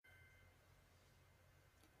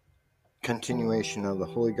Continuation of the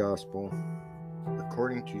Holy Gospel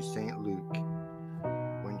according to St. Luke.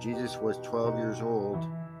 When Jesus was 12 years old,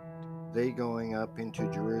 they going up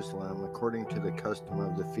into Jerusalem according to the custom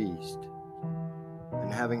of the feast,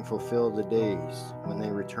 and having fulfilled the days when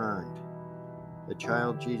they returned, the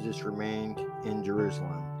child Jesus remained in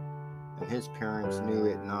Jerusalem, and his parents knew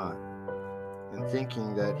it not. And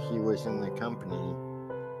thinking that he was in the company,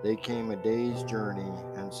 they came a day's journey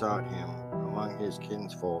and sought him among his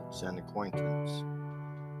kinsfolks and acquaintance.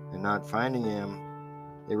 And not finding him,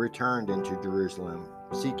 they returned into Jerusalem,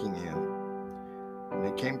 seeking him. And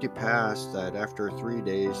it came to pass that after 3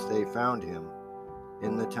 days they found him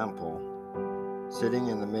in the temple, sitting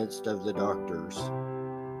in the midst of the doctors,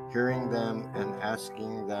 hearing them and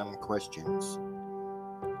asking them questions.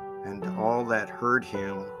 And all that heard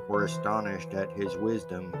him were astonished at his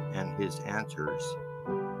wisdom and his answers.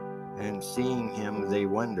 And seeing him they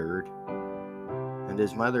wondered. And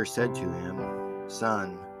his mother said to him,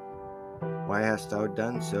 Son, why hast thou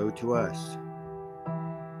done so to us?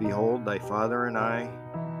 Behold, thy father and I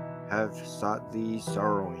have sought thee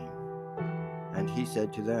sorrowing. And he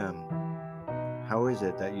said to them, How is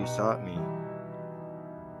it that you sought me?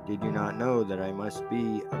 Did you not know that I must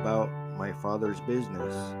be about my Father's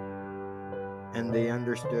business? And they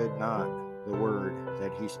understood not the word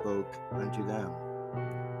that he spoke unto them.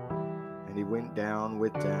 And he went down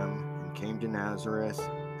with them and came to Nazareth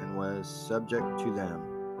and was subject to them.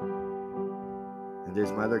 And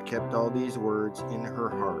his mother kept all these words in her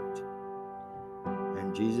heart.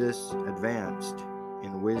 And Jesus advanced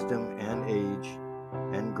in wisdom and age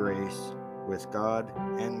and grace with God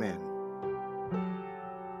and men.